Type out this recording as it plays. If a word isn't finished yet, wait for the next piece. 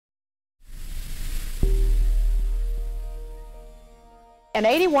An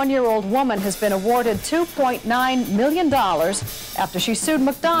 81-year-old woman has been awarded $2.9 million after she sued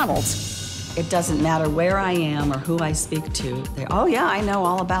McDonald's. It doesn't matter where I am or who I speak to. Oh yeah, I know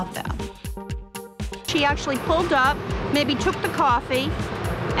all about that. She actually pulled up, maybe took the coffee,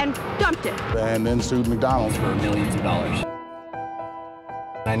 and dumped it. And then sued McDonald's for millions of dollars.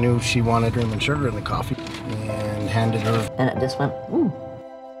 I knew she wanted cream and sugar in the coffee and handed her. And it just went, ooh.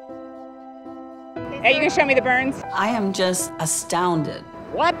 Are you gonna show me the burns? I am just astounded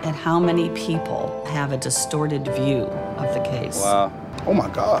at how many people have a distorted view of the case. Wow. Oh my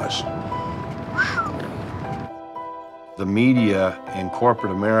gosh. The media in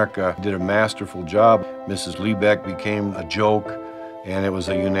corporate America did a masterful job. Mrs. Liebeck became a joke, and it was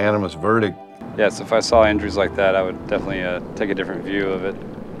a unanimous verdict. Yes, if I saw injuries like that, I would definitely take a different view of it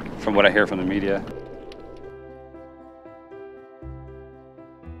from what I hear from the media.